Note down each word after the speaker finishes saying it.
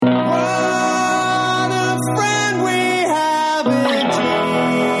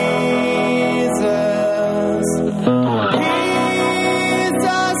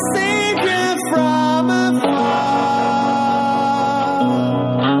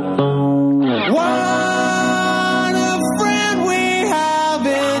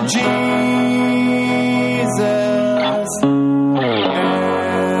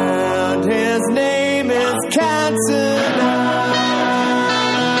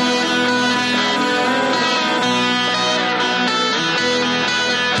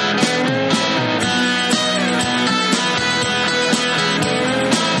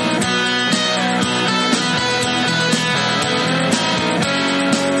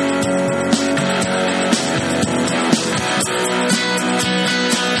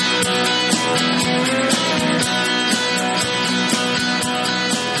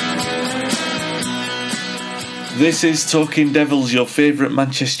This is Talking Devils, your favourite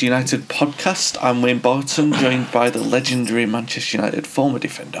Manchester United podcast. I'm Wayne Barton, joined by the legendary Manchester United former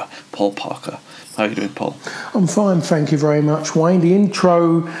defender, Paul Parker. How are you doing, Paul? I'm fine, thank you very much, Wayne. The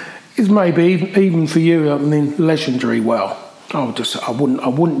intro is maybe even for you, legendary. Well, I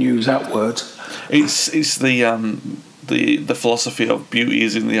wouldn't use that word. It's the philosophy of beauty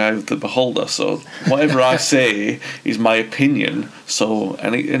is in the eye of the beholder. So whatever I say is my opinion. So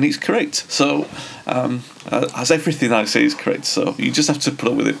and it's correct. So as everything I say is correct. So you just have to put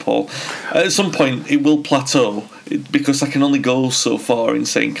up with it, Paul. At some point, it will plateau because I can only go so far in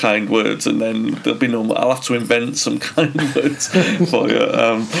saying kind words, and then there'll be no more. I'll have to invent some kind words for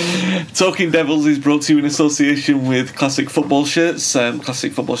you. Talking Devils is brought to you in association with Classic Football Shirts.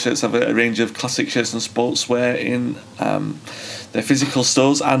 Classic Football Shirts have a range of classic shirts and sportswear in their physical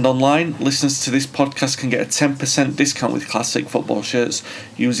stores and online. Listeners to this podcast can get a 10% discount with Classic Football Shirts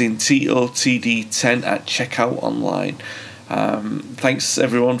using TOTD10 at checkout online. Thanks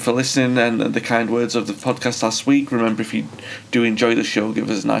everyone for listening and the kind words of the podcast last week. Remember, if you do enjoy the show, give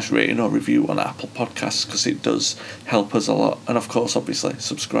us a nice rating or review on Apple Podcasts, because it does help us a lot. And of course, obviously,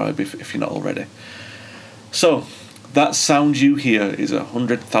 subscribe if you're not already. So, that sound you hear is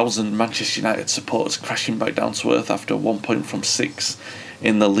 100,000 Manchester United supporters crashing back down to earth after 1 point from 6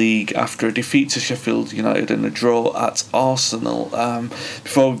 in the league after a defeat to Sheffield United and a draw at Arsenal.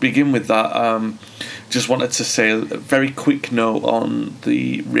 Before we begin with that, just wanted to say a very quick note on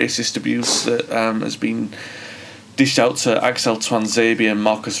the racist abuse that has been dished out to Axel Tuanzebe and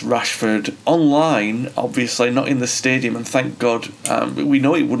Marcus Rashford online, obviously not in the stadium, and thank God. We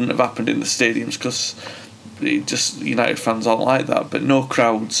know it wouldn't have happened in the stadiums because United fans aren't like that, but no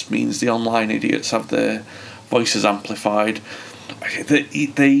crowds means the online idiots have their voices amplified.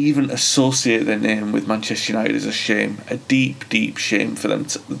 They even associate their name with Manchester United is a shame, a deep, deep shame for them.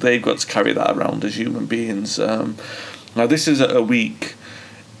 They've got to carry that around as human beings. Now this is a week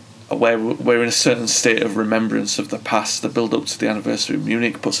where we're in a certain state of remembrance of the past. The build-up to the anniversary of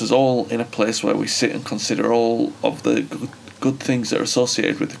Munich puts us all in a place where we sit and consider all of the good things that are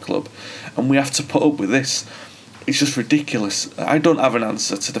associated with the club, and we have to put up with this. It's just ridiculous. I don't have an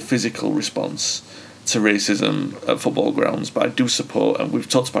answer to the physical response to racism at football grounds, but I do support, and we've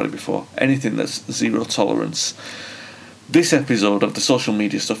talked about it before, anything that's zero tolerance. This episode of the social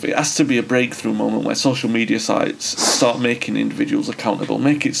media stuff, it has to be a breakthrough moment where social media sites start making individuals accountable,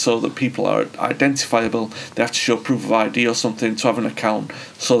 make it so that people are identifiable. They have to show proof of ID or something to have an account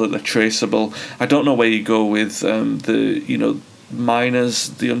so that they're traceable. I don't know where you go with the minors,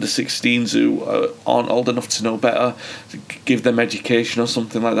 the under-16s who aren't old enough to know better, give them education or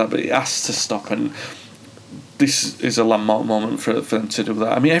something like that, but it has to stop, and this is a landmark moment for them to do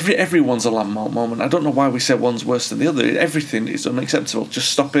that. I mean, everyone's a landmark moment. I don't know why we say one's worse than the other. Everything is unacceptable. Just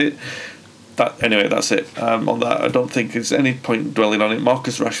stop it. Anyway, that's it. On that, I don't think there's any point dwelling on it.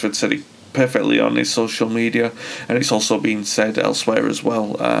 Marcus Rashford said it perfectly on his social media, and it's also been said elsewhere as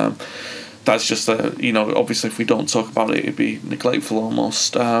well. That's just obviously if we don't talk about it, it'd be neglectful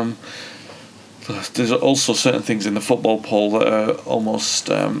almost. There's also certain things in the football poll that are almost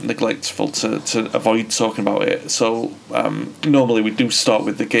neglectful to avoid talking about it. So normally we do start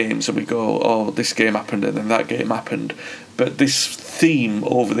with the games and we go, oh, this game happened and then that game happened. But this theme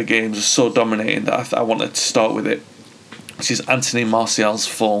over the games is so dominating that I wanted to start with it, which is Anthony Martial's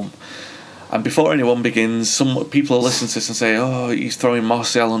form. And before anyone begins, some people will listen to this and say, oh, he's throwing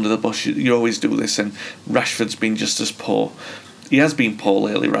Martial under the bus, you always do this, and Rashford's been just as poor. He has been poor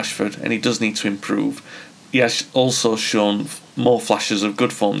lately, Rashford, and he does need to improve. He has also shown more flashes of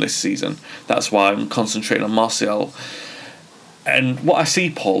good form this season. That's why I'm concentrating on Martial. And what I see,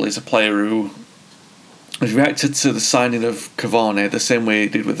 Paul, is a player who has reacted to the signing of Cavani the same way he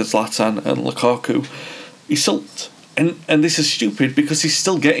did with Zlatan and Lukaku. He sulked. And this is stupid because he's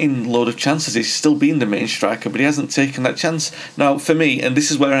still getting a load of chances. He's still being the main striker, but he hasn't taken that chance. Now, for me, and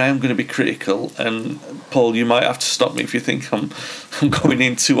this is where I am going to be critical, and Paul, you might have to stop me if you think I'm going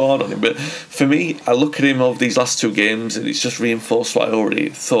in too hard on him, but for me, I look at him over these last two games and it's just reinforced what I already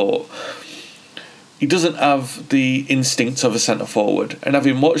thought. He doesn't have the instinct of a centre-forward, and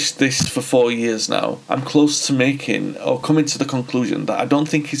having watched this for 4 years now, I'm close to coming to the conclusion that I don't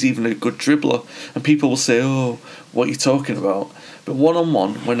think he's even a good dribbler, and people will say, oh, what are you talking about? But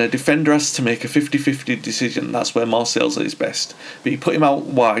one-on-one, when a defender has to make a 50-50 decision, that's where Martial's at his best. But you put him out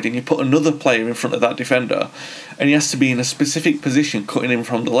wide and you put another player in front of that defender, and he has to be in a specific position, cutting him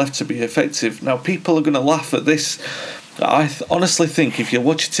from the left to be effective. Now, people are going to laugh at this. I honestly think if you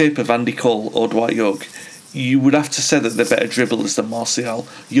watch a tape of Andy Cole or Dwight York, you would have to say that they're better dribblers than Martial.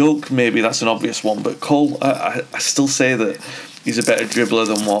 York, maybe that's an obvious one, but Cole, I still say that he's a better dribbler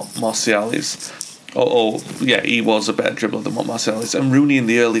than what Martial is. He was a better dribbler than what Martial is. And Rooney in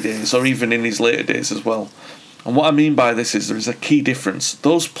the early days, or even in his later days as well. And what I mean by this is there is a key difference.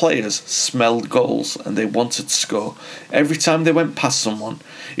 Those players smelled goals and they wanted to score. Every time they went past someone,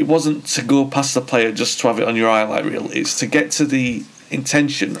 it wasn't to go past the player just to have it on your highlight reel. It's to get to the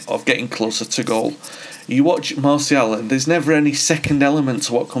intention of getting closer to goal. You watch Martial and there's never any second element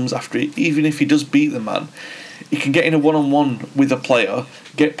to what comes after it. Even if he does beat the man, he can get in a one-on-one with a player,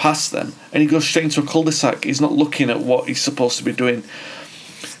 get past them, and he goes straight into a cul-de-sac. He's not looking at what he's supposed to be doing.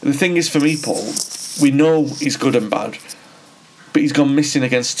 The thing is, for me, Paul, we know he's good and bad, but he's gone missing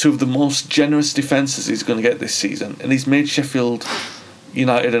against two of the most generous defences he's going to get this season, and he's made Sheffield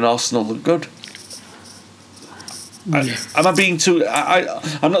United and Arsenal look good. Yeah. Am I being too...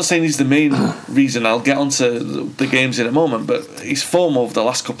 I'm not saying he's the main reason. I'll get onto the games in a moment, but his form over the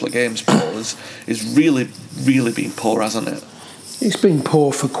last couple of games, Paul, is really, really been poor, hasn't it? It's been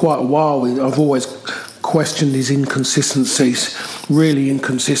poor for quite a while. I've always questioned his inconsistencies, really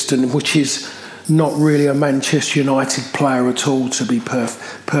inconsistent, which is not really a Manchester United player at all, to be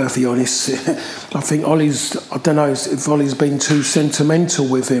perfectly honest. I think I don't know if Ollie's been too sentimental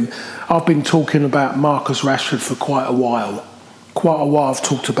with him. I've been talking about Marcus Rashford for quite a while. I've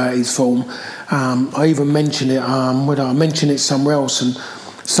talked about his form. I even mentioned it, whether I mentioned it somewhere else, and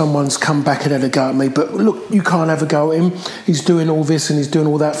someone's come back and had a go at me. But look, you can't have a go at him. He's doing all this and he's doing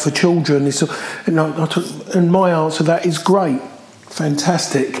all that for children. And my answer to that is great,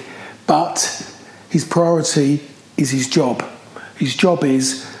 fantastic. But his priority is his job. His job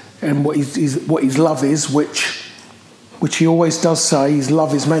is, and what his love is, which he always does say, his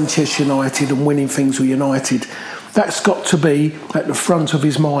love is Manchester United and winning things with United. That's got to be at the front of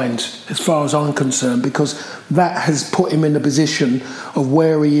his mind, as far as I'm concerned, because that has put him in the position of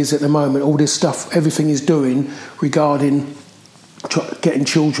where he is at the moment. All this stuff, everything he's doing regarding getting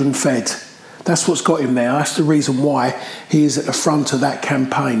children fed. That's what's got him there. That's the reason why he is at the front of that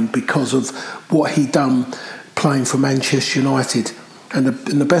campaign, because of what he done playing for Manchester United. And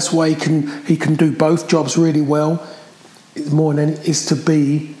the best way he can do both jobs really well is to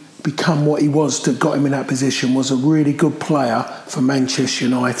become what he was that got him in that position, was a really good player for Manchester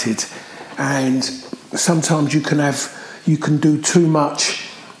United. And sometimes you can do too much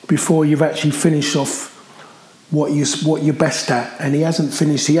before you've actually finished off what you're best at, and he hasn't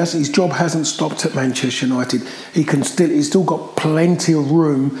finished. His job hasn't stopped at Manchester United. He's still got plenty of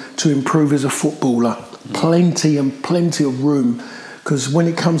room to improve as a footballer. Plenty of room, because when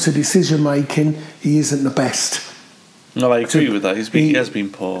it comes to decision making, he isn't the best. No, I agree with that. He has been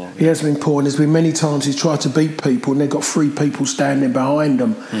poor. He has been poor, and there's been many times he's tried to beat people, and they've got three people standing behind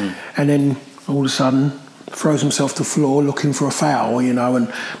him, and then all of a sudden throws himself to the floor looking for a foul, and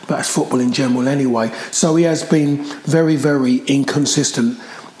that's football in general anyway. So he has been very, very inconsistent.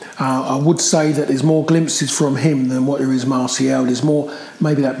 I would say that there's more glimpses from him than what there is Martial. There's more,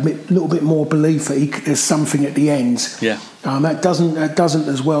 maybe that little bit more belief that there's something at the end. Yeah. That doesn't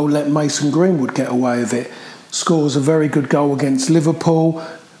as well let Mason Greenwood get away with it. Scores a very good goal against Liverpool,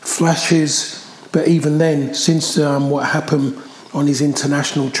 flashes, but even then, since what happened on his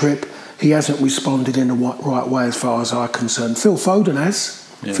international trip, he hasn't responded in the right way as far as I'm concerned. Phil Foden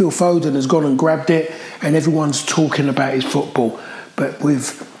has. Yeah. Phil Foden has gone and grabbed it, and everyone's talking about his football. But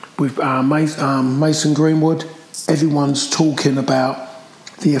with Mason Greenwood, everyone's talking about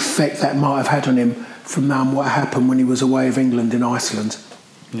the effect that might have had on him from what happened when he was away with England in Iceland.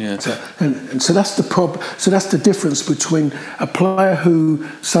 Yeah. So that's the problem. So that's the difference between a player who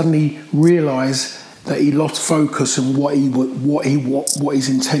suddenly realised that he lost focus and what his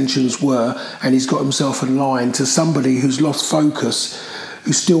intentions were, and he's got himself in line, to somebody who's lost focus,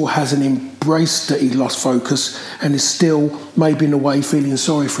 who still hasn't embraced that he lost focus and is still maybe in a way feeling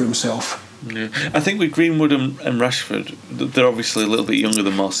sorry for himself. Yeah. I think with Greenwood and Rashford, they're obviously a little bit younger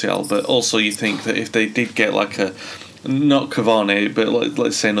than Martial, but also you think that if they did get like not Cavani, but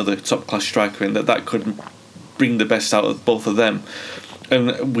let's say another top class striker in, that could bring the best out of both of them.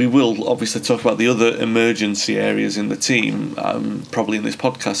 And we will obviously talk about the other emergency areas in the team, probably in this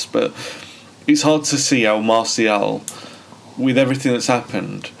podcast, but it's hard to see how Martial, with everything that's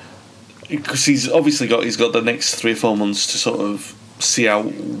happened, because he's got the next 3 or 4 months to sort of see how,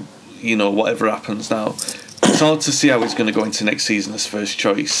 whatever happens now. It's hard to see how he's going to go into next season as first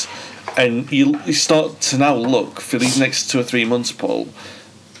choice. And you start to now look for these next 2 or 3 months, Paul.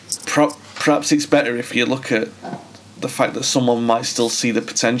 Perhaps it's better if you look at the fact that someone might still see the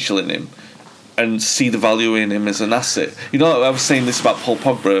potential in him and see the value in him as an asset. I was saying this about Paul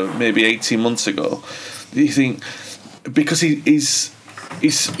Pogba maybe 18 months ago. You think, because his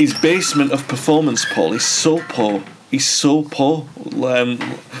basement of performance, Paul, is so poor. He's so poor.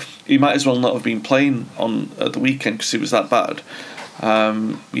 he might as well not have been playing on at the weekend because it was that bad.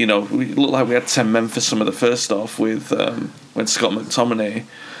 We looked like we had 10 men for some of the first half with when Scott McTominay.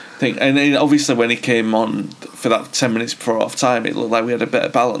 And then obviously when he came on for that 10 minutes before half time, it looked like we had a better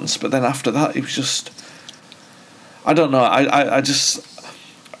balance. But then after that, it was just, I don't know. I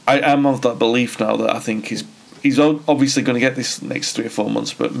am of that belief now that I think he's obviously going to get this next 3 or 4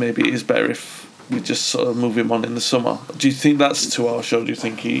 months, but maybe it is better if we just sort of move him on in the summer. Do you think that's too harsh, or do you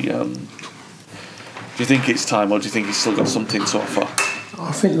think it's time, or do you think he's still got something to offer?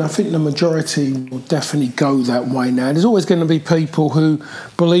 I think the majority will definitely go that way now. There's always going to be people who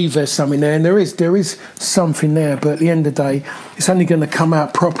believe there's something there, and there is something there. But at the end of the day, it's only going to come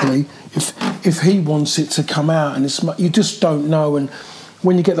out properly if he wants it to come out, and you just don't know. And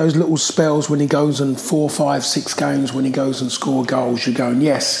when you get those little spells when he goes on 4, 5, 6 games, when he goes and score goals, you're going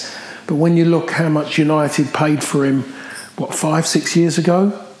yes. But when you look how much United paid for him, 5, 6 years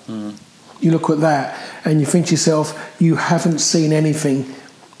ago. You look at that and you think to yourself, you haven't seen anything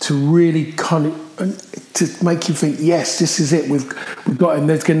to really to make you think, yes, this is it. We've got him.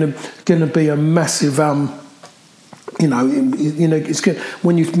 There's going to be a massive, it's good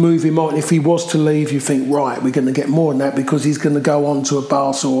when you move him on. If he was to leave, you think, right, we're going to get more than that because he's going to go on to a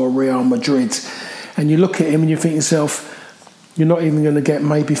Barca or a Real Madrid. And you look at him and you think to yourself, you're not even going to get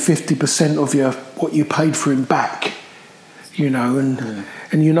maybe 50% of what you paid for him back.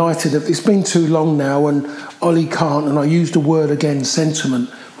 And United, it's been too long now, and Ollie can't, and I use the word again, sentiment,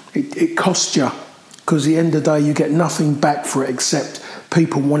 it costs you, because at the end of the day you get nothing back for it except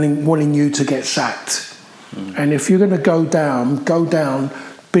people wanting you to get sacked. And if you're going to go down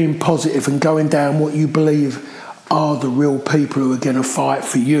being positive and going down what you believe are the real people who are going to fight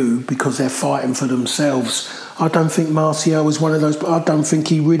for you because they're fighting for themselves. I don't think Martial is one of those, but I don't think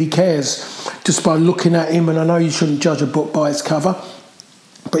he really cares. Just by looking at him, and I know you shouldn't judge a book by its cover,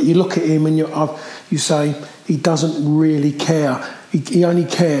 but you look at him and you say he doesn't really care. He only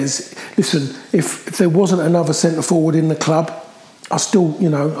cares. Listen, if there wasn't another centre forward in the club, I still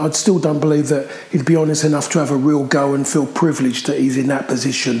don't believe that he'd be honest enough to have a real go and feel privileged that he's in that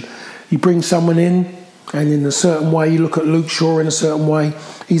position. You bring someone in, and in a certain way, you look at Luke Shaw in a certain way.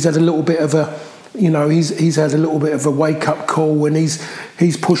 He's had a little bit of a. He's had a little bit of a wake-up call, and he's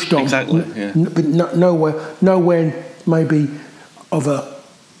pushed on. Exactly, yeah. But nowhere maybe of a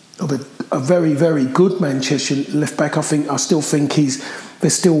very, very good Manchester left back. I still think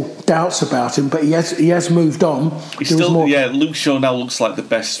there's still doubts about him, but he has moved on. Luke Shaw now looks like the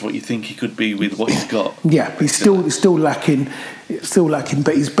best what you think he could be with what he's got. Yeah, he's still lacking,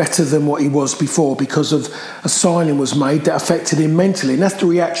 but he's better than what he was before because of a signing was made that affected him mentally, and that's the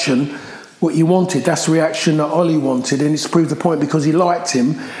reaction. What you wanted, that's the reaction that Ollie wanted, and it's proved the point because he liked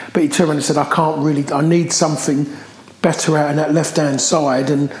him, but he turned around and said, I need something better out on that left-hand side,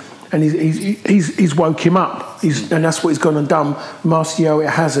 and he's woke him up, and that's what he's gone and done. Martial,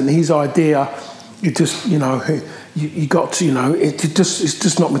 it hasn't. His idea, it just, you got to, it's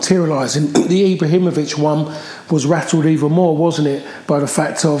just not materialising. The Ibrahimovic one was rattled even more, wasn't it, by the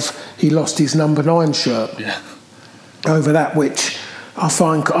fact of he lost his number 9 shirt over that, which I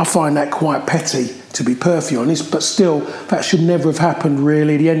find that quite petty, to be perfectly honest, but still, that should never have happened,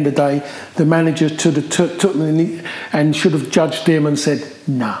 really. At the end of the day, the manager took him and should have judged him and said,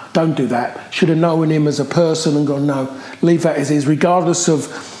 nah, don't do that. Should have known him as a person and gone, no, leave that as is. Regardless of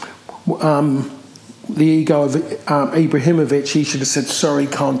the ego of Ibrahimovic, he should have said, sorry,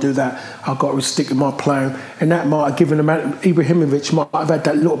 can't do that. I've got to stick with my plan. And that might have given Ibrahimovic might have had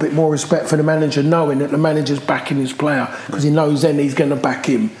that little bit more respect for the manager, knowing that the manager's backing his player, because he knows then he's going to back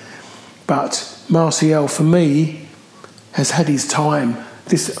him. But Martial, for me, has had his time.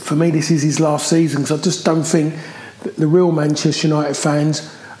 This is his last season, because I just don't think that the real Manchester United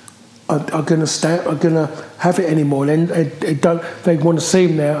fans are going to have it anymore. They want to see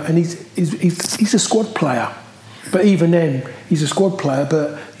him now, and he's a squad player. But even then, he's a squad player.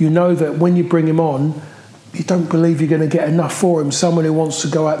 But you know that when you bring him on, you don't believe you're going to get enough for him. Someone who wants to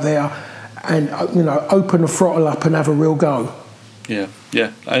go out there and open the throttle up and have a real go. Yeah,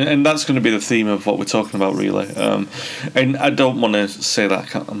 and that's going to be the theme of what we're talking about, really. And I don't want to say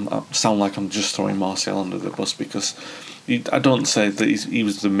that I sound like I'm just throwing Martial under the bus, because I don't say that he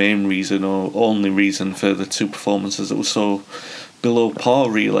was the main reason or only reason for the 2 performances that were so below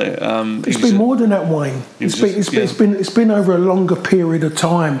par, really. It's been more than that, Wayne. It's been over a longer period of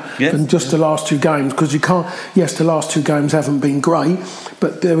time than just the last 2 games, because you can't. Yes, the last 2 games haven't been great,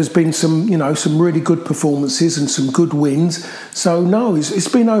 but there has been some really good performances and some good wins. So no, it's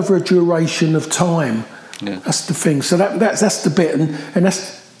been over a duration of time. Yeah. That's the thing. So that's the bit, and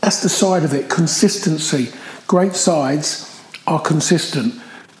that's the side of it. Consistency. Great sides are consistent.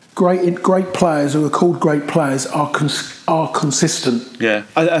 great players who are called great players are consistent. Yeah,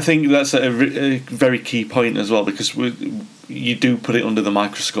 I think that's a very key point as well, because you do put it under the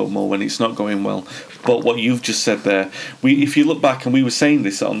microscope more when it's not going well. But what you've just said there, if you look back, and we were saying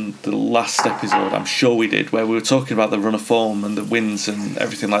this on the last episode, I'm sure we did, where we were talking about the run of form and the wins and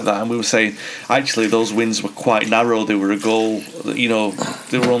everything like that, and we were saying actually those wins were quite narrow. They were a goal, they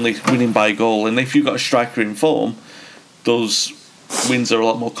were only winning by a goal, and if you've got a striker in form, those wins are a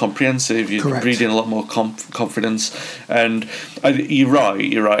lot more comprehensive. You can breed in a lot more confidence, and you're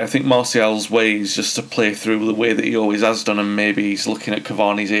right. I think Martial's way is just to play through the way that he always has done, and maybe he's looking at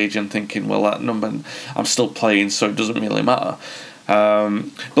Cavani's age and thinking, well, that number I'm still playing, so it doesn't really matter.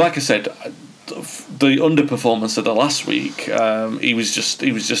 But like I said, the underperformance of the last week, he was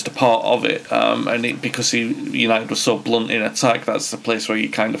just a part of it, and because United was so blunt in attack, that's the place where you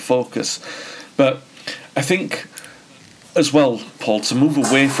kind of focus. But I think as well, Paul, to move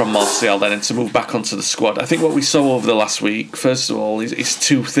away from Martial then and to move back onto the squad, I think what we saw over the last week, first of all, is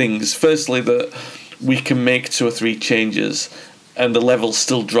two things. Firstly, that we can make 2 or 3 changes and the level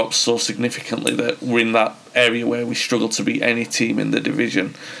still drops so significantly that we're in that area where we struggle to beat any team in the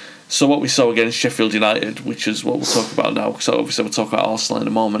division. So what we saw against Sheffield United, which is what we'll talk about now, so obviously we'll talk about Arsenal in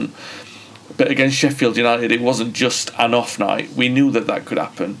a moment, but against Sheffield United, it wasn't just an off night. We knew that could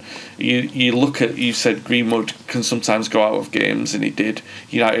happen. You said Greenwood can sometimes go out of games, and he did.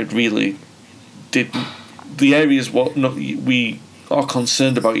 United really did. The areas we are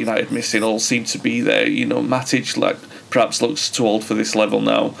concerned about United missing all seem to be there. Matic perhaps looks too old for this level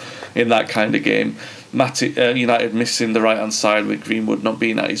now in that kind of game. United missing the right hand side with Greenwood not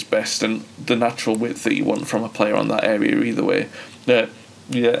being at his best, and the natural width that you want from a player on that area either way.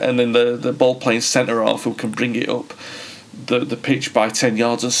 Yeah, and then the ball playing centre half who can bring it up the pitch by 10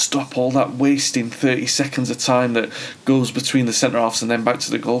 yards and stop all that wasting 30 seconds of time that goes between the centre halves and then back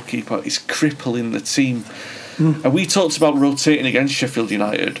to the goalkeeper is crippling the team. And we talked about rotating against Sheffield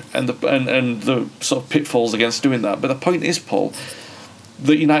United and the sort of pitfalls against doing that. But the point is, Paul,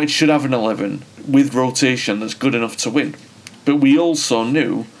 that United should have an 11 with rotation that's good enough to win. But we also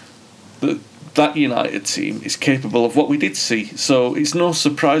knew that United team is capable of what we did see. So it's no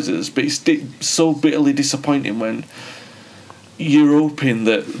surprises, but it's so bitterly disappointing when you're hoping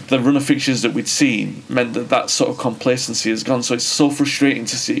that the run of fixtures that we'd seen meant that sort of complacency has gone. So it's so frustrating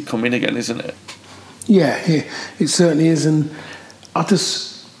to see it come in again, isn't it? Yeah, it certainly is. And I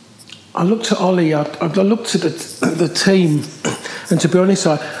looked at Ollie. I looked at the team, and to be honest,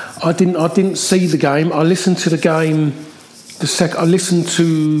 I didn't see the game. I listened to the game. I listened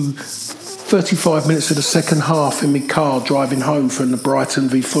to 35 minutes of the second half in my car driving home from the Brighton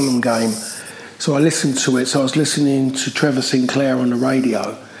v Fulham game. So I listened to it. So I was listening to Trevor Sinclair on the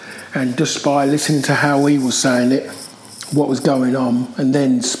radio, and just by listening to how he was saying it, what was going on, and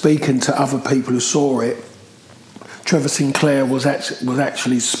then speaking to other people who saw it, Trevor Sinclair was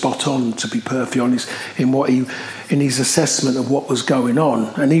actually spot on, to be perfectly honest, in his assessment of what was going on,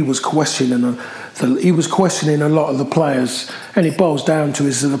 and he was questioning a lot of the players, and it boils down to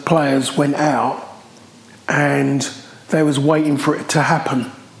is that the players went out and they was waiting for it to happen.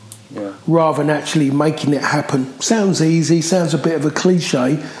 Yeah. Rather than actually making it happen. Sounds easy, sounds a bit of a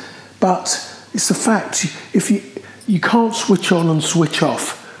cliche, but it's a fact. If you can't switch on and switch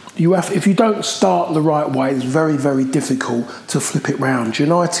off. If you don't start the right way, it's very, very difficult to flip it round.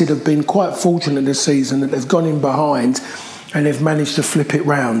 United have been quite fortunate this season that they've gone in behind and they've managed to flip it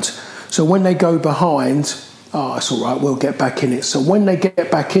round. So when they go behind, it's all right, we'll get back in it. So when they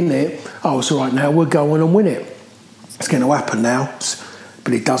get back in it, it's all right, now we'll go on and win it. It's going to happen now.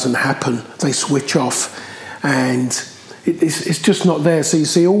 But it doesn't happen. They switch off, and it's just not there. So you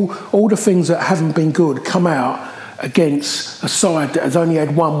see all the things that haven't been good come out against a side that has only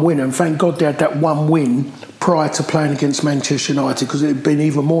had one win, and thank God they had that one win prior to playing against Manchester United, because it had been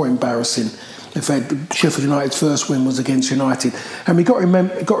even more embarrassing if Sheffield United's first win was against United. And we got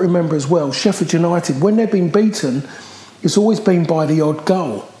to remember as well, Sheffield United, when they've been beaten, it's always been by the odd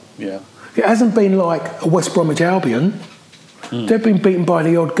goal. Yeah, it hasn't been like a West Bromwich Albion. They've been beaten by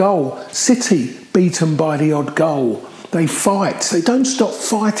the odd goal. City beaten by the odd goal. They fight. They don't stop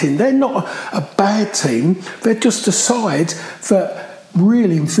fighting. They're not a bad team. They're just a side that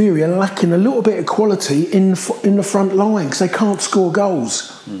really inferior, lacking a little bit of quality in the front line because they can't score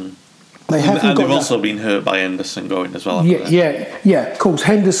goals. They've also been hurt by Henderson going as well. Yeah. Of course,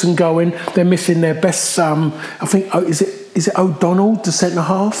 Henderson going. They're missing their best. I think is it O'Donnell, the centre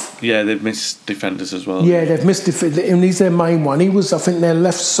half? Yeah, they've missed defenders as well. Yeah, they've missed defenders, and he's their main one. He was, I think, their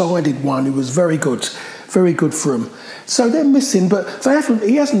left-sided one. He was very good. Very good for them. So they're missing, but they haven't.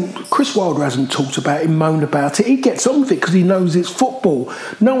 Chris Wilder hasn't talked about it, moaned about it. He gets on with it because he knows it's football.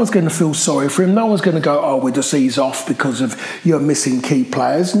 No one's going to feel sorry for him. No one's going to go, "Oh, we'll just ease off because of you're missing key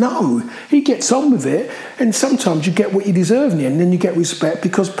players." No, he gets on with it, and sometimes you get what you deserve in the end, and then you get respect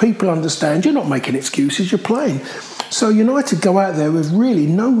because people understand you're not making excuses. You're playing. So United go out there with really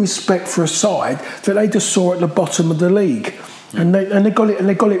no respect for a side that they just saw at the bottom of the league. And they got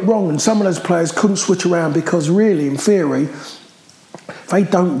it wrong, and some of those players couldn't switch around because really, in theory, they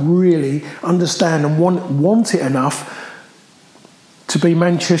don't really understand and want it enough to be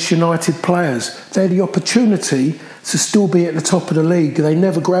Manchester United players. They had the opportunity to still be at the top of the league. They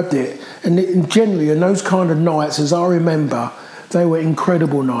never grabbed it, and generally, in those kind of nights, as I remember, they were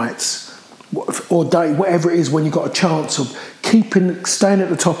incredible nights. Or day, whatever it is, when you've got a chance of staying at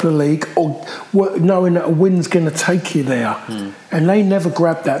the top of the league, or knowing that a win's going to take you there, and they never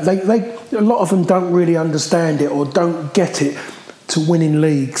grab that. A lot of them don't really understand it or don't get it to winning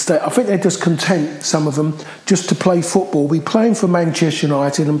leagues. I think they're just content, some of them, just to play football, be playing for Manchester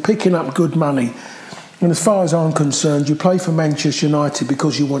United and picking up good money. And as far as I'm concerned, you play for Manchester United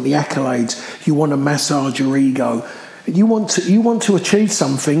because you want the accolades, you want to massage your ego. You want to achieve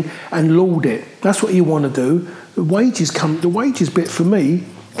something and laud it. That's what you want to do. The wages bit for me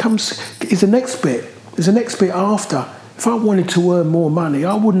is the next bit. There's the next bit after. If I wanted to earn more money,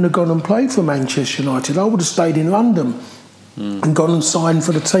 I wouldn't have gone and played for Manchester United. I would have stayed in London and gone and signed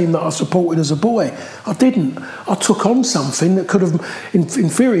for the team that I supported as a boy. I didn't. I took on something that could have, in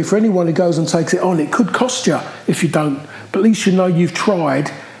theory, for anyone who goes and takes it on, it could cost you if you don't. But at least you know you've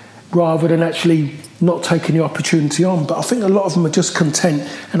tried, rather than actually not taking the opportunity on. But I think a lot of them are just content,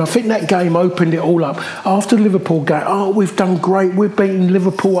 and I think that game opened it all up. After the Liverpool game, we've done great, we've beaten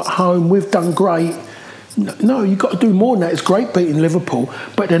Liverpool at home, we've done great. No, you've got to do more than that. It's great beating Liverpool,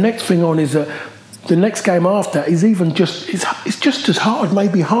 but the next thing on is that the next game after is even it's just as hard,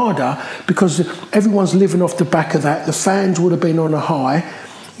 maybe harder, because everyone's living off the back of that. The fans would have been on a high.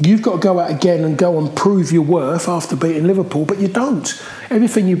 You've got to go out again and go and prove your worth after beating Liverpool, but you don't.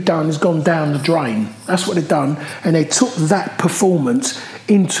 Everything you've done has gone down the drain. That's what they've done, and they took that performance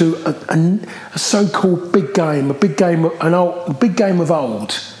into a so-called big game, a big game of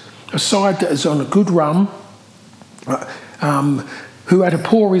old, a side that is on a good run, who had a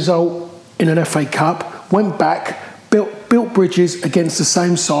poor result in an FA Cup, went back, built bridges against the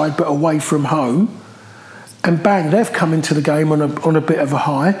same side but away from home. And bang, they've come into the game on a bit of a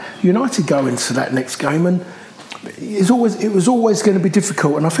high. United go into that next game, and it was always going to be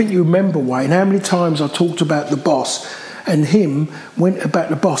difficult. And I think you remember, Wayne, how many times I talked about the boss and him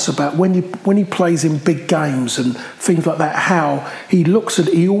about when he plays in big games and things like that. How he looks at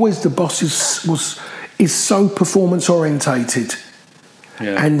the boss is so performance orientated.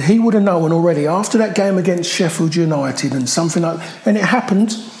 Yeah. And he would have known already after that game against Sheffield United and something like that. And it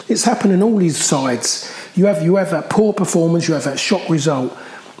happened. It's happened in all these sides. You have that poor performance, you have that shock result.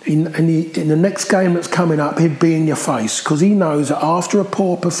 In the next game that's coming up, he'd be in your face, because he knows that after a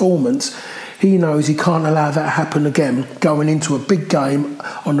poor performance, he knows he can't allow that to happen again, going into a big game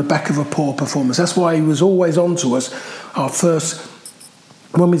on the back of a poor performance. That's why he was always on to us.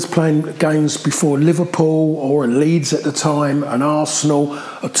 When we was playing games before Liverpool or Leeds at the time, an Arsenal,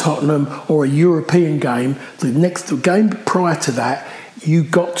 a Tottenham, or a European game, the game prior to that, you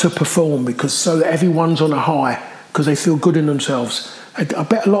got to perform, because so that everyone's on a high, because they feel good in themselves. I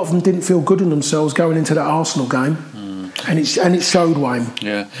bet a lot of them didn't feel good in themselves going into that Arsenal game, and it showed, Wayne.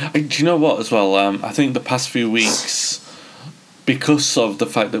 Yeah, do you know what as well? I think the past few weeks, because of the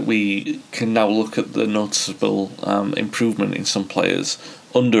fact that we can now look at the noticeable improvement in some players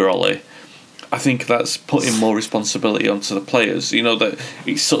under Ollie, I think that's putting more responsibility onto the players. You know, that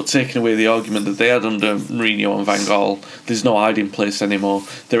it's sort of taking away the argument that they had under Mourinho and Van Gaal. There's no hiding place anymore.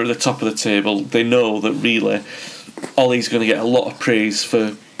 They're at the top of the table. They know that really Ollie's going to get a lot of praise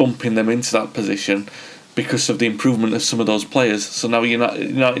for bumping them into that position because of the improvement of some of those players. So now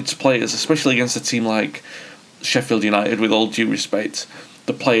United's players, especially against a team like Sheffield United, with all due respect,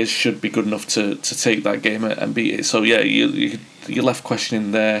 the players should be good enough to take that game and beat it. So yeah, you're left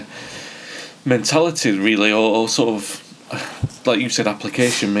questioning their mentality, really, or sort of, like you said,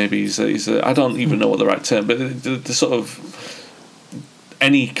 application maybe is I don't even know what the right term, but the sort of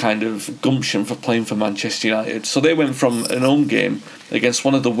any kind of gumption for playing for Manchester United. So they went from an home game against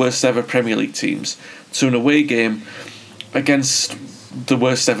one of the worst ever Premier League teams to an away game against the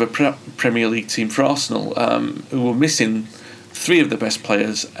worst ever Premier League team for Arsenal, who were missing three of the best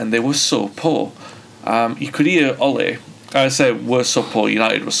players, and they were so poor. You could hear Ollie say we're so poor,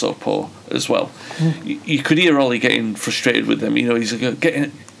 United were so poor as well. You could hear Ollie getting frustrated with them. He's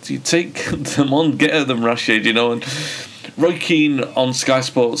like, you take them on, get at them, Rashid. And Roy Keane on Sky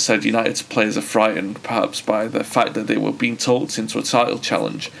Sports said United's players are frightened, perhaps by the fact that they were being talked into a title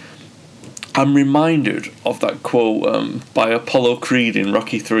challenge. I'm reminded of that quote by Apollo Creed in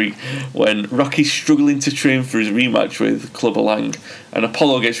Rocky 3 when Rocky's struggling to train for his rematch with Clubber Lang, and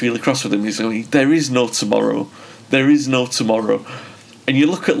Apollo gets really cross with him. He's going, there is no tomorrow. There is no tomorrow. And you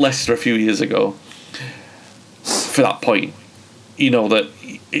look at Leicester a few years ago, for that point, that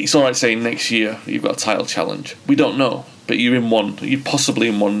it's all right saying next year you've got a title challenge. We don't know, but you're in one. You're possibly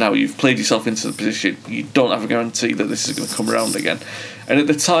in one now. You've played yourself into the position. You don't have a guarantee that this is going to come around again. And at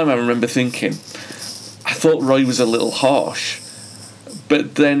the time, I remember thinking, I thought Roy was a little harsh.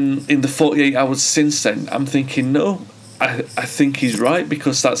 But then in the 48 hours since then, I'm thinking, no, I think he's right,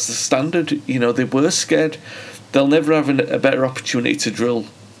 because that's the standard. They were scared. They'll never have a better opportunity to drill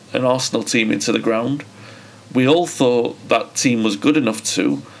an Arsenal team into the ground. We all thought that team was good enough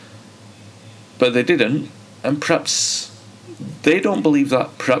to, but they didn't. And perhaps they don't believe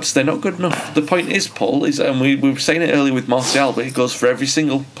that. Perhaps they're not good enough. The point is, Paul, and we were saying it earlier with Martial, but it goes for every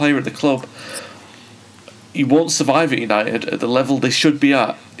single player at the club. You won't survive at United at the level they should be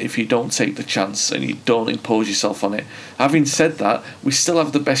at if you don't take the chance and you don't impose yourself on it. Having said that, we still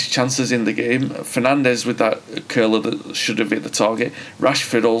have the best chances in the game. Fernandes with that curler that should have hit the target.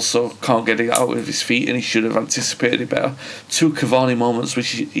 Rashford also can't get it out of his feet and he should have anticipated it better. 2 Cavani moments which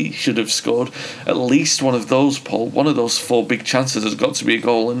he should have scored. At least one of those, Paul, one of those 4 big chances has got to be a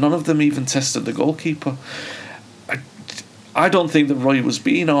goal, and none of them even tested the goalkeeper. I don't think that Roy was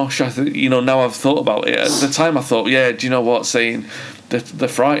being harsh. Now I've thought about it. At the time I thought, yeah, do you know what, saying that they're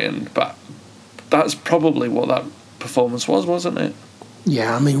frightened, but that's probably what that performance was, wasn't it?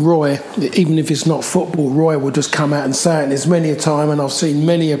 Yeah, I mean, Roy, even if it's not football, Roy will just come out and say it. And there's many a time, and I've seen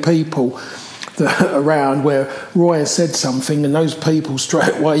many a people around where Roy has said something, and those people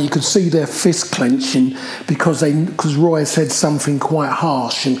straight away, you could see their fist clenching because Roy said something quite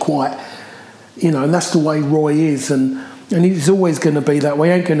harsh and quite, and that's the way Roy is, and he's always going to be that way.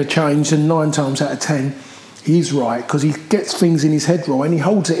 He ain't going to change, and 9 times out of 10 he's right, because he gets things in his head, Roy, and he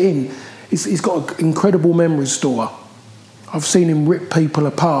holds it in. He's got an incredible memory store. I've seen him rip people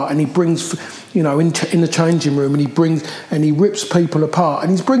apart, and he brings, in the changing room, and he rips people apart,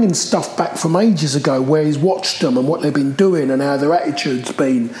 and he's bringing stuff back from ages ago where he's watched them and what they've been doing and how their attitude's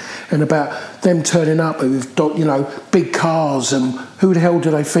been, and about them turning up with, big cars, and who the hell do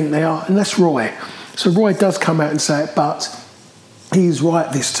they think they are? And that's Roy. So Roy does come out and say it, but he's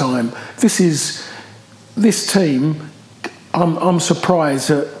right this time. This team, I'm surprised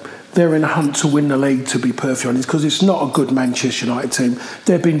that they're in a hunt to win the league, to be perfectly honest, because it's not a good Manchester United team.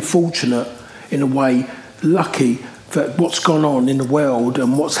 They've been fortunate, in a way, lucky, that what's gone on in the world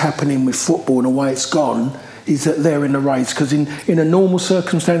and what's happening with football and the way it's gone is that they're in the race, because in a normal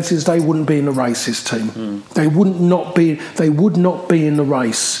circumstances they wouldn't be in the race, this team. They would not be in the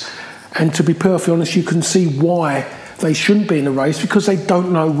race. And to be perfectly honest, you can see why they shouldn't be in the race, because they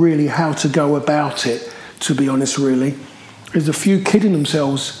don't know really how to go about it, to be honest, really. There's a few kidding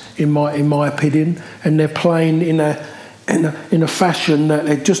themselves, in my opinion, and they're playing in a fashion that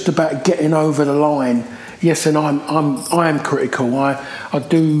they're just about getting over the line. Yes, and I am critical. I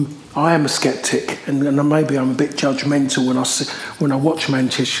am a sceptic, and maybe I'm a bit judgmental when I watch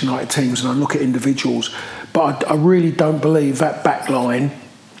Manchester United teams and I look at individuals. But I really don't believe that back line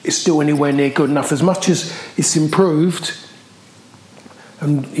is still anywhere near good enough. As much as it's improved,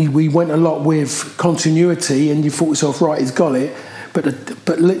 and we went a lot with continuity, and you thought yourself, right, he's got it.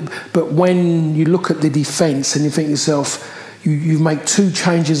 But when you look at the defence and you think to yourself, you make 2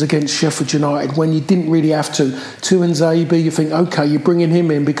 changes against Sheffield United when you didn't really have to. Tuanzebe, you think, OK, you're bringing him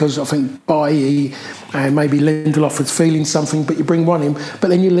in because I think Bailly and maybe Lindelof is feeling something, but you bring one in. But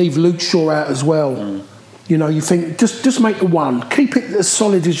then you leave Luke Shaw out as well. You think, just make the one. Keep it as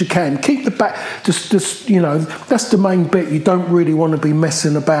solid as you can. Keep the back, just that's the main bit you don't really want to be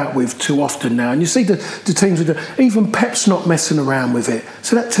messing about with too often now. And you see the teams, even Pep's not messing around with it.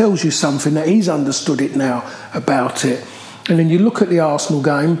 So that tells you something, that he's understood it now about it. And then you look at the Arsenal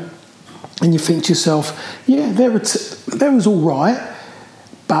game and you think to yourself, yeah, they was all right,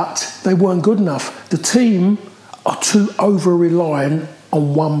 but they weren't good enough. The team are too over-reliant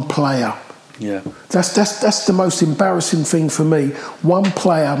on one player. Yeah, that's the most embarrassing thing for me. One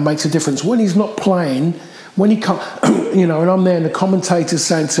player makes a difference. When he's not playing, when he can't, and I'm there and the commentator's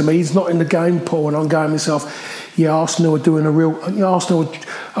saying to me, he's not in the game, Paul, and I'm going myself, yeah, Arsenal are doing Arsenal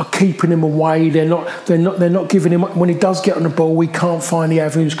are keeping him away. They're not giving him, when he does get on the ball, we can't find the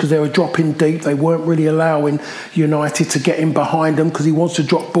avenues because they were dropping deep. They weren't really allowing United to get in behind them because he wants to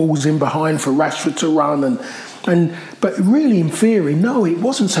drop balls in behind for Rashford to run but really in theory, no, it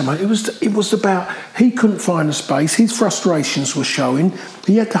wasn't so much. It was about he couldn't find a space. His frustrations were showing.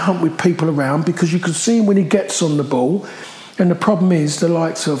 He had to hunt with people around because you could see him when he gets on the ball. And the problem is the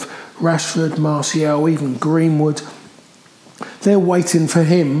likes of Rashford, Martial, even Greenwood, they're waiting for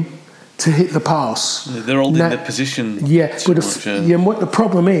him to hit the pass. They're all in their position. Yeah, and what the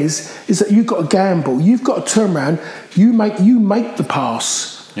problem is that you've got to gamble. You've got to turn around. You make the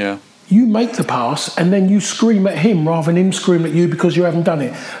pass. Yeah. You make the pass and then you scream at him rather than him scream at you because you haven't done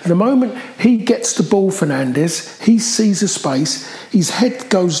it. At the moment he gets the ball, Fernandes, he sees a space, his head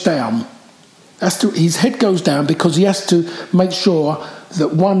goes down. His head goes down because he has to make sure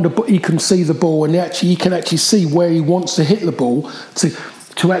that he can see the ball and he can actually see where he wants to hit the ball to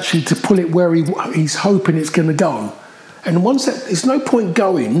pull it where he's hoping it's going to go. And once there's no point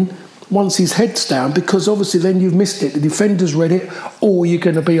going once his head's down because obviously then you've missed it. The defender's read it, or you're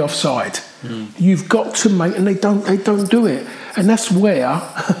going to be offside. You've got to make, and they don't do it. And that's where,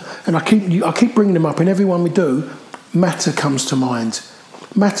 and I keep bringing them up, and everyone we do, Mata comes to mind.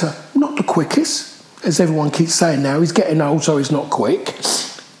 Mata, not the quickest, as everyone keeps saying now. He's getting old, so he's not quick.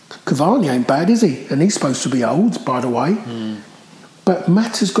 Cavani ain't bad, is he? And he's supposed to be old, by the way. But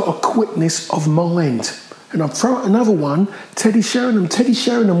Mata's got a quickness of mind. And I'll throw out another one, Teddy Sheringham. Teddy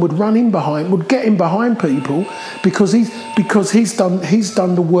Sheringham would would get in behind people because he's done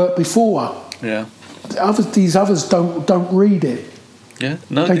the work before. Yeah. These others don't read it. Yeah,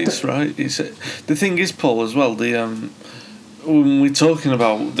 no, it's right. The thing is, Paul, as well. When we're talking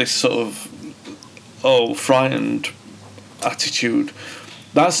about this sort of frightened attitude,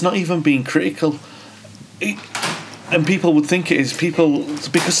 that's not even being critical. And people would think it is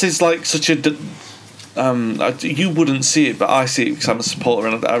because there's like such a. You wouldn't see it, but I see it because I'm a supporter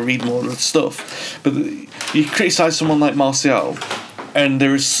and I read more of the stuff. But you criticise someone like Martial, and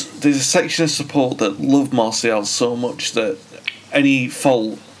there's a section of support that love Martial so much that any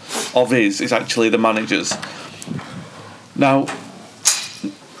fault of his is actually the manager's. Now,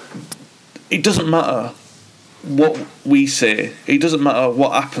 it doesn't matter what we say. It doesn't matter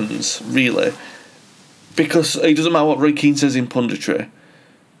what happens, really, because it doesn't matter what Roy Keane says in punditry.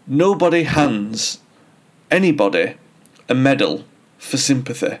 Nobody hands anybody a medal for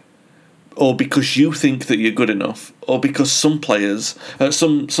sympathy, or because you think that you're good enough, or because some players,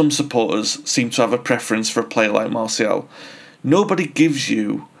 some supporters seem to have a preference for a player like Martial. Nobody gives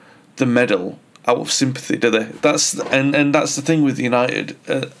you the medal out of sympathy, do they? That's the thing with United.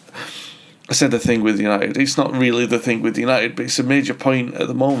 I said the thing with United. It's not really the thing with United, but it's a major point at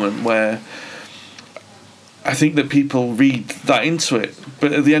the moment where I think that people read that into it.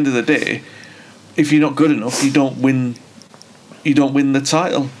 But at the end of the day, if you're not good enough, you don't win the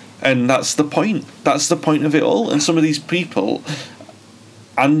title. And that's the point. That's the point of it all. And some of these people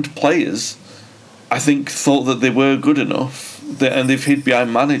and players, I think, thought that they were good enough, and they've hid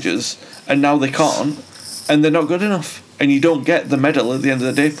behind managers, and now they can't, and they're not good enough. And you don't get the medal at the end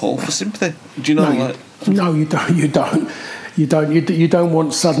of the day, Paul, for sympathy. Do you know that? No, you don't. You don't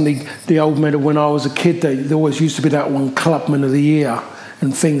want suddenly the old medal. When I was a kid, there always used to be that one Clubman of the Year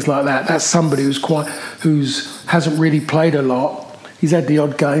and things like that. That's somebody who's hasn't really played a lot. He's had the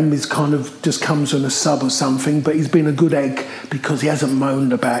odd game. He's kind of just comes on a sub or something, but he's been a good egg because he hasn't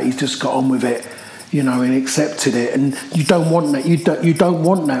moaned about it. He's just got on with it, and accepted it. And you don't want that. You don't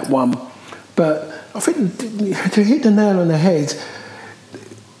want that one. But I think to hit the nail on the head,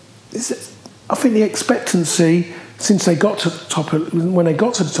 I think the expectancy since they got to the top when they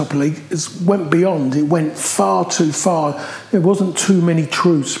got to the top of the league went beyond. It went far too far. There wasn't too many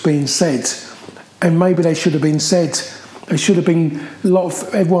truths being said, and maybe they should have been said. They should have been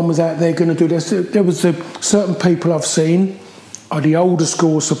everyone was out there going to do this. There was certain people I've seen are the older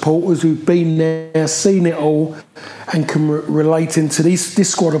school supporters who've been there, seen it all, and can relate into this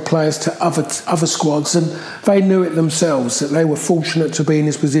squad of players to other squads, and they knew it themselves that they were fortunate to be in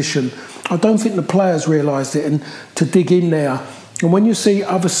this position. I don't think the players realised it, and to dig in there. And when you see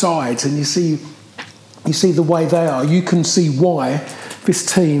other sides and you see the way they are, you can see why this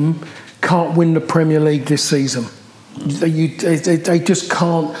team can't win the Premier League this season. They just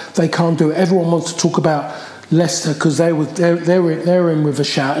can't. They can't do it. Everyone wants to talk about Leicester because they're in with a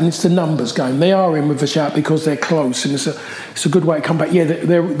shout, and it's the numbers game. They are in with a shout because they're close, and it's a good way to come back. Yeah,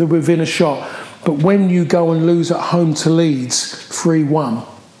 they're within a shot. But when you go and lose at home to Leeds 3-1,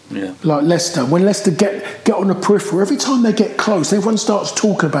 Yeah. Like Leicester. When Leicester get on the periphery, every time they get close, everyone starts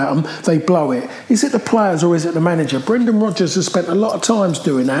talking about them, they blow it. Is it the players or is it the manager? Brendan Rodgers has spent a lot of times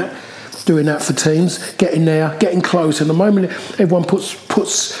doing that for teams, getting there, getting close. And the moment everyone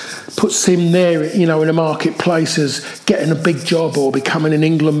puts him there, in the marketplace as getting a big job or becoming an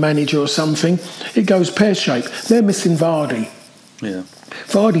England manager or something, it goes pear-shaped. They're missing Vardy. Yeah.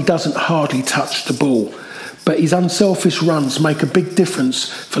 Vardy doesn't hardly touch the ball, but his unselfish runs make a big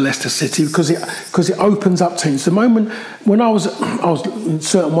difference for Leicester City because it opens up teams. The moment when I was in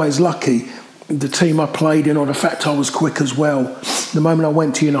certain ways lucky, the team I played in, or the fact I was quick as well. The moment I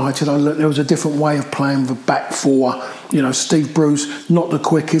went to United, there was a different way of playing with back four. Steve Bruce, not the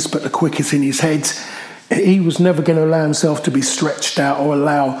quickest, but the quickest in his head. He was never going to allow himself to be stretched out or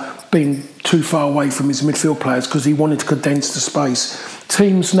allow being too far away from his midfield players because he wanted to condense the space.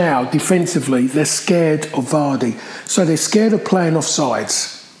 Teams now, defensively, they're scared of Vardy. So they're scared of playing off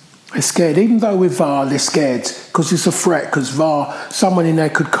sides. They're scared, even though with VAR, they're scared because it's a threat, because VAR, someone in there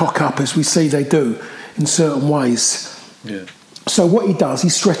could cock up, as we see they do in certain ways. Yeah. So what he does, he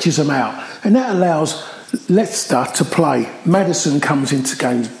stretches them out. And that allows Leicester to play. Maddison comes into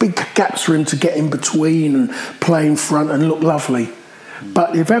games, big gaps for him to get in between and play in front and look lovely.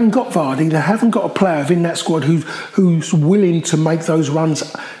 But if they haven't got Vardy, they haven't got a player within that squad who's willing to make those runs,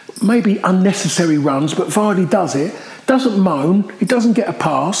 maybe unnecessary runs, but Vardy does it. Doesn't moan, he doesn't get a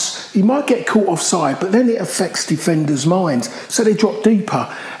pass, he might get caught offside, but then it affects defenders' minds, so they drop deeper.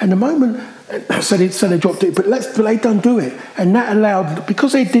 And the moment, so they drop deeper, but they don't do it. And that allowed,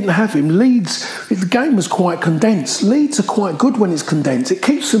 because they didn't have him, Leeds, the game was quite condensed. Leeds are quite good when it's condensed. It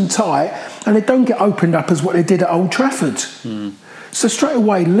keeps them tight, and they don't get opened up as what they did at Old Trafford. So straight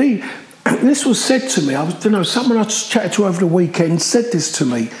away, this was said to me, someone I chatted to over the weekend said this to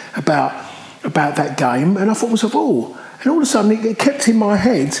me about that game, and I thought to myself, and all of a sudden it kept in my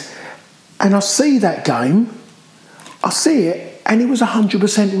head, and I see that game, I see it, and it was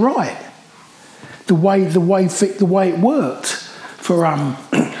 100% right. The way it worked for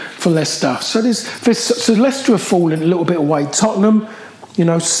Leicester. So Leicester have fallen a little bit away. Tottenham,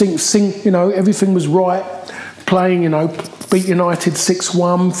 sink, everything was right. Playing, beat United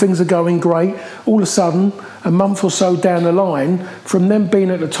 6-1, things are going great. All of a sudden, a month or so down the line, from them being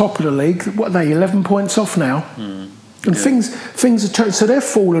at the top of the league, what are they, 11 points off now? And things are changing, so they're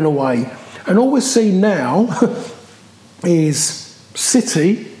falling away. And all we're seeing now is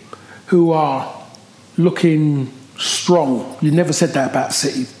City, who are looking strong. You never said that about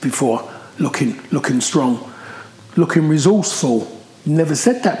City before, looking strong, looking resourceful. You never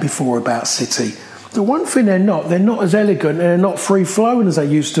said that before about City. The one thing they're not as elegant and they're not free-flowing as they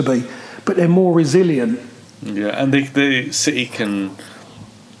used to be, but they're more resilient. Yeah, and the City can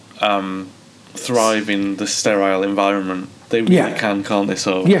thrive in the sterile environment. They really can, can't they?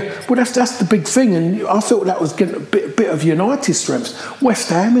 So well, that's the big thing, and I thought that was getting a bit of United's strengths.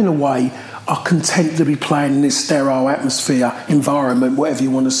 West Ham, in a way, are content to be playing in this sterile atmosphere, environment, whatever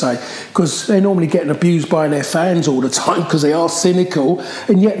you want to say, because they're normally getting abused by their fans all the time because they are cynical,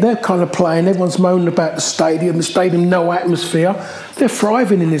 and yet they're kind of playing. Everyone's moaning about the stadium, no atmosphere. They're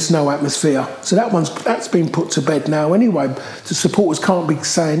thriving in this no atmosphere. So that's been put to bed now anyway. The supporters can't be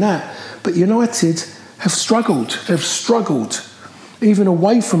saying that. But United have struggled. They've struggled, even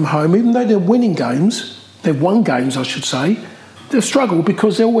away from home, even though they're winning games. They've won games, I should say. They've struggled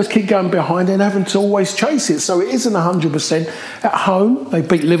because they always keep going behind and having to always chase it. So it isn't 100%. At home, they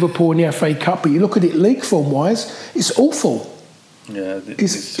beat Liverpool in the FA Cup, but you look at it league form-wise, it's awful. Yeah, it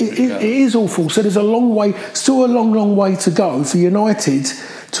is awful. So there's still a long way to go for United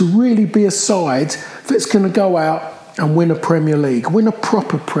to really be a side that's going to go out and win a Premier League, win a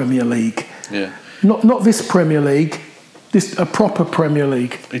proper Premier League. Yeah. Not this Premier League. A proper Premier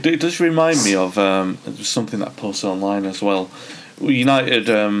League. It does remind me of something that I posted online as well. United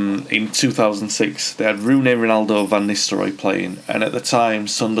in 2006, they had Rooney, Ronaldo, Van Nistelrooy playing, and at the time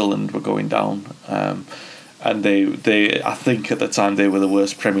Sunderland were going down, and they I think at the time they were the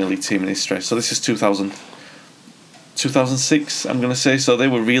worst Premier League team in history. So this is 2006, I'm going to say. So they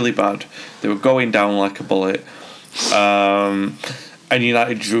were really bad. They were going down like a bullet, and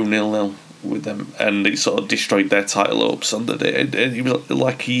United drew 0-0 with them, and it sort of destroyed their title hopes. And it was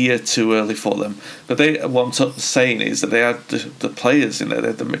like a year too early for them. But what I'm saying is that they had the players in there, they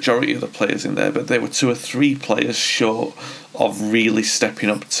had the majority of the players in there, but they were 2 or 3 players short of really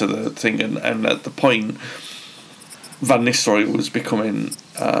stepping up to the thing. And at the point, Van Nistelrooy was becoming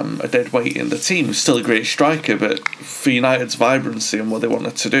a dead weight in the team. He was still a great striker, but for United's vibrancy and what they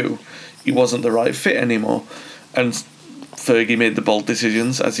wanted to do, he wasn't the right fit anymore. And Fergie made the bold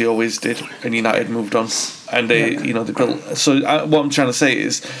decisions, as he always did, and United moved on. And they built. So what I'm trying to say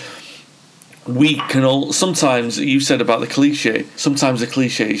is, we can all. Sometimes you said about the cliche. Sometimes the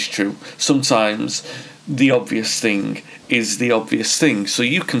cliche is true. Sometimes the obvious thing is the obvious thing. So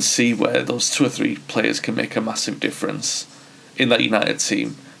you can see where those 2 or 3 players can make a massive difference in that United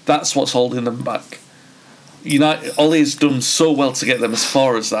team. That's what's holding them back. Ollie's done so well to get them as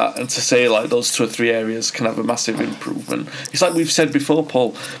far as that, and to say like those 2 or 3 areas can have a massive improvement. It's like we've said before,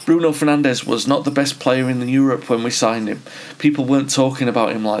 Paul. Bruno Fernandes was not the best player in Europe when we signed him. People weren't talking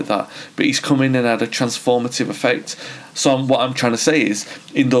about him like that, but he's come in and had a transformative effect. So what I'm trying to say is,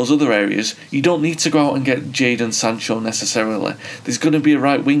 in those other areas, you don't need to go out and get Jadon Sancho necessarily. There's going to be a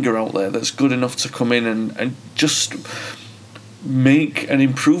right winger out there that's good enough to come in and just make an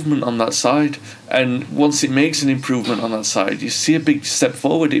improvement on that side. And once it makes an improvement on that side, you see a big step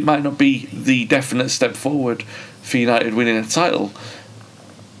forward. It might not be the definite step forward for United winning a title,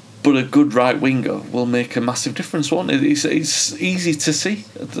 but a good right winger will make a massive difference, won't it? It's easy to see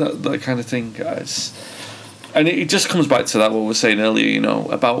that kind of thing, guys. And it just comes back to that what we were saying earlier,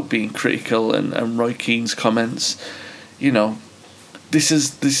 about being critical and Roy Keane's comments. This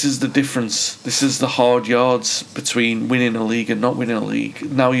is the difference. This is the hard yards between winning a league and not winning a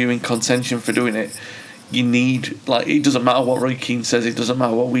league. Now you're in contention for doing it. You need, it doesn't matter what Roy Keane says, it doesn't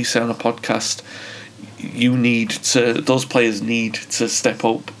matter what we say on a podcast. Those players need to step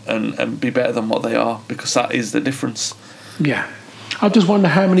up and be better than what they are, because that is the difference. Yeah. I just wonder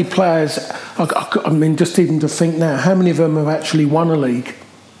how many players, I mean, just even to think now, how many of them have actually won a league?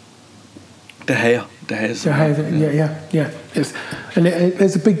 De Gea. Yeah. And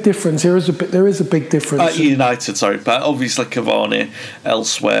there's a big difference. There is a big difference. At United, sorry, but obviously Cavani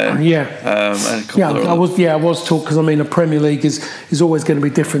elsewhere. And a couple I was talking, because I mean, a Premier League is always going to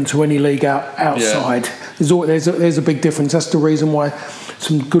be different to any league outside. Yeah. There's a big difference. That's the reason why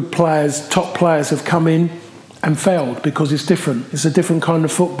some good players, top players, have come in and failed, because it's different. It's a different kind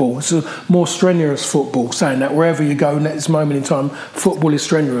of football. It's a more strenuous football. Saying that wherever you go at this moment in time, football is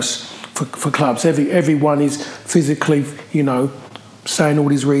strenuous. For clubs, everyone is physically, saying all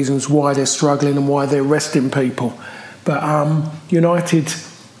these reasons why they're struggling and why they're resting people. But United,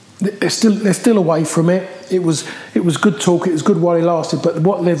 they're still away from it. It was good talk. It was good while it lasted. But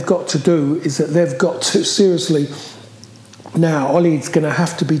what they've got to do is that they've got to seriously. Now, Ollie's going to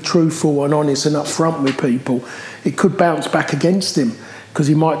have to be truthful and honest and upfront with people. It could bounce back against him, because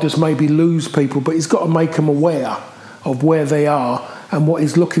he might just maybe lose people. But he's got to make them aware of where they are and what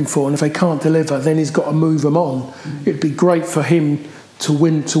he's looking for, and if they can't deliver, then he's got to move them on. It'd be great for him to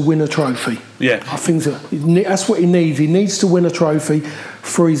win a trophy. Yeah, I think that's what he needs. He needs to win a trophy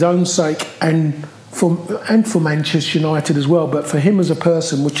for his own sake and for Manchester United as well. But for him as a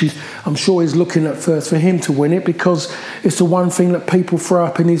person, which I'm sure he's looking at first, for him to win it, because it's the one thing that people throw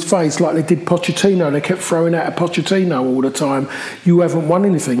up in his face, like they did Pochettino. They kept throwing out Pochettino all the time. You haven't won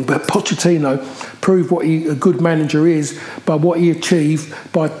anything. But Pochettino proved what a good manager is by what he achieved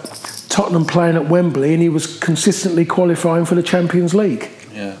by Tottenham playing at Wembley, and he was consistently qualifying for the Champions League.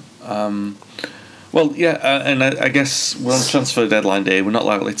 Yeah. And I guess we're on transfer deadline day. We're not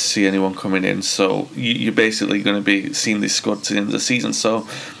likely to see anyone coming in, so you're basically going to be seeing this squad to the end of the season. So,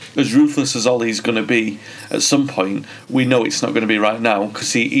 as ruthless as Ollie's going to be at some point, we know it's not going to be right now,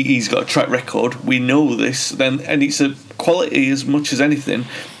 because he's got a track record. We know this, and it's a quality as much as anything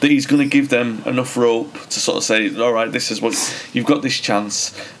that he's going to give them enough rope to sort of say, all right, this is what you've got, this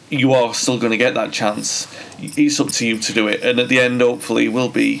chance. You are still going to get that chance. It's up to you to do it, and at the end, hopefully, will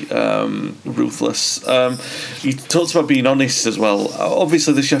be ruthless. You talked about being honest as well.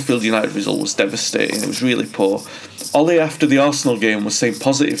 Obviously, the Sheffield United result was devastating. It was really poor. Ollie, after the Arsenal game, was saying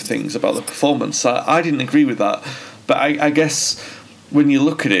positive things about the performance. I didn't agree with that, but I guess when you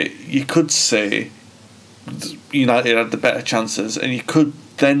look at it, you could say United had the better chances, and you could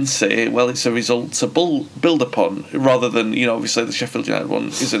then say, well, it's a result to build upon, rather than, obviously the Sheffield United one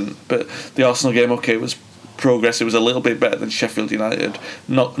isn't, but the Arsenal game, okay, it was progress. It was a little bit better than Sheffield United,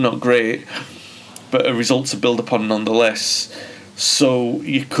 not great, but a result to build upon nonetheless. So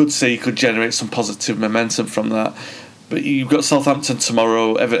you could say you could generate some positive momentum from that. But you've got Southampton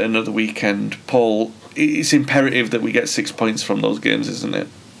tomorrow, Everton at the weekend. Paul, it's imperative that we get 6 points from those games, isn't it?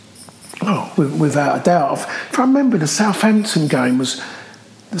 Oh, without a doubt. If I remember, the Southampton game,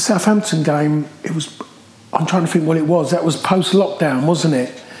 it was, I'm trying to think what it was. That was post-lockdown, wasn't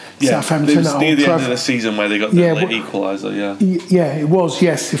it? Southampton it was at near Old the end Trafford. of the season where they got the late equaliser. Yeah, it was.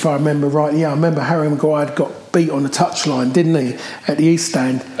 Yes, if I remember right. Yeah, I remember Harry Maguire got beat on the touchline, didn't he, at the East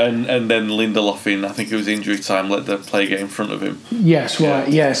Stand? And then Lindelof in, I think it was injury time, let the player get in front of him. Yes, right.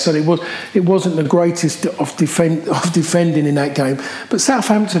 Yeah, so it wasn't the greatest of defending in that game. But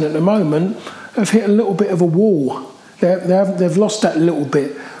Southampton at the moment have hit a little bit of a wall. They've lost that little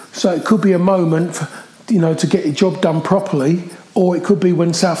bit. So it could be a moment for, to get your job done properly, or it could be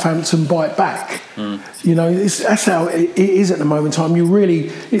when Southampton bite back. That's how it is at the moment in time.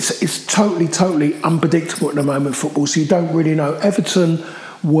 It's totally unpredictable at the moment, football. So you don't really know. Everton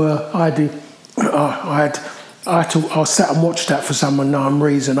I sat and watched that for some unknown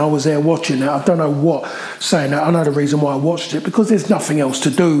reason. I was there watching that. I don't know what saying that. I know the reason why I watched it, because there's nothing else to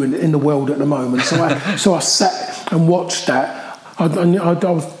do in the world at the moment. So I sat and watched that. I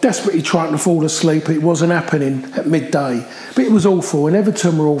was desperately trying to fall asleep. It wasn't happening at midday, but it was awful. And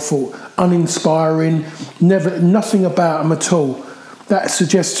Everton were awful, uninspiring. Nothing about them at all. That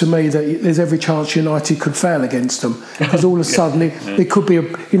suggests to me that there's every chance United could fail against them, because all of a sudden it could be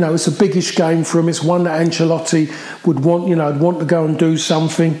it's a biggish game for them. It's one that Ancelotti would want to go and do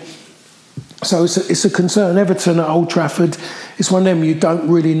something. So it's a concern. Everton at Old Trafford, it's one of them you don't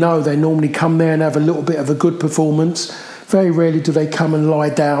really know. They normally come there and have a little bit of a good performance. Very rarely do they come and lie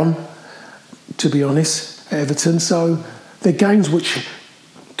down, to be honest, Everton. So they're games which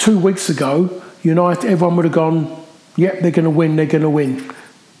 2 weeks ago, everyone would have gone, yep, they're going to win.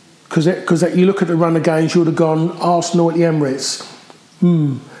 Because you look at the run of games, you would have gone Arsenal at the Emirates.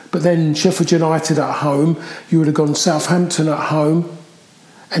 But then Sheffield United at home, you would have gone Southampton at home,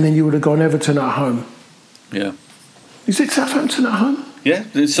 and then you would have gone Everton at home. Yeah. Is it Southampton at home? Yeah,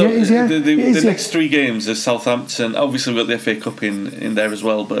 so the next 3 games are Southampton. Obviously, we've got the FA Cup in there as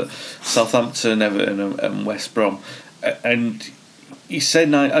well, but Southampton, Everton, and West Brom. And he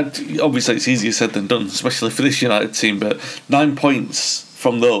said obviously it's easier said than done, especially for this United team, but 9 points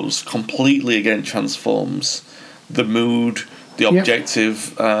from those completely again transforms the mood, the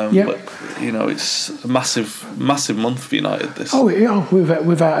objective. But, it's a massive month for United. This. Oh, yeah,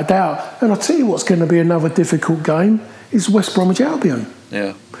 without a doubt. And I'll tell you what's going to be another difficult game is West Bromwich Albion.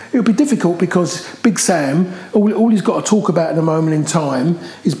 Yeah. It'll be difficult because Big Sam, all he's got to talk about at the moment in time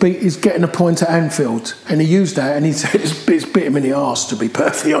is getting a point at Anfield. And he used that, and he said it's bit him in the arse, to be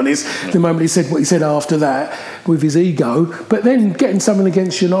perfectly honest, the moment he said what he said after that with his ego. But then getting something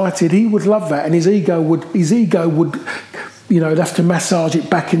against United, he would love that, and his ego would have to massage it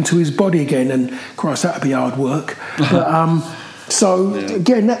back into his body again, and Christ, that'd be hard work. But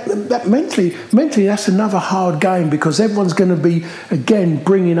again, that mentally, that's another hard game, because everyone's going to be again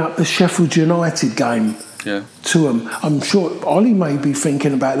bringing up the Sheffield United game to them. I'm sure Ollie may be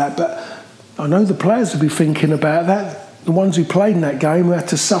thinking about that, but I know the players will be thinking about that. The ones who played in that game, who had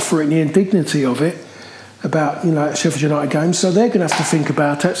to suffer in the indignity of it, about Sheffield United games, so they're going to have to think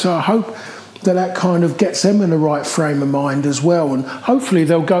about it. So I hope that kind of gets them in the right frame of mind as well, and hopefully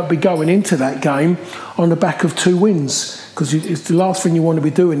they'll be going into that game on the back of 2 wins, because it's the last thing you want to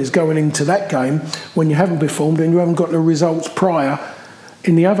be doing is going into that game when you haven't performed and you haven't got the results prior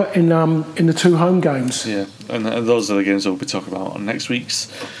in the 2 home games. Yeah, and those are the games we'll be talking about on next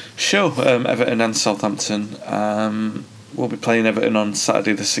week's show. Everton and Southampton. We'll be playing Everton on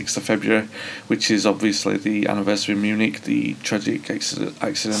Saturday the 6th of February, which is obviously the anniversary of Munich, the tragic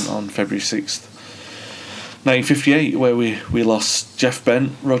accident on February 6th, 1958, where we lost Jeff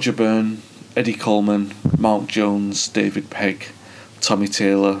Bent, Roger Byrne, Eddie Coleman, Mark Jones, David Pegg, Tommy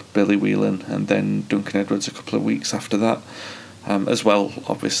Taylor, Billy Whelan, and then Duncan Edwards a couple of weeks after that, as well,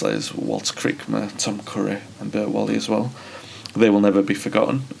 obviously, as Walter Crickmer, Tom Curry, and Bert Wally as well. They will never be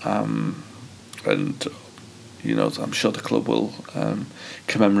forgotten, and I'm sure the club will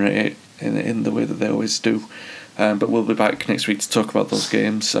commemorate it in the way that they always do. But we'll be back next week to talk about those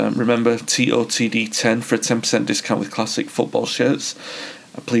games. Remember, TOTD10 for a 10% discount with classic football shirts.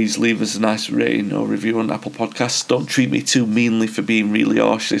 Please leave us a nice rating or review on Apple Podcasts. Don't treat me too meanly for being really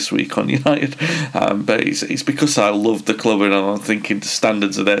harsh this week on United. But it's because I love the club, and I'm thinking the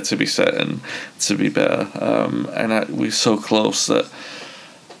standards are there to be set and to be better. We're so close that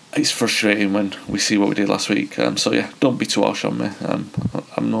it's frustrating when we see what we did last week. Don't be too harsh on me.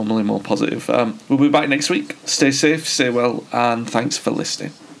 I'm normally more positive. We'll be back next week. Stay safe, stay well, and thanks for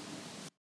listening.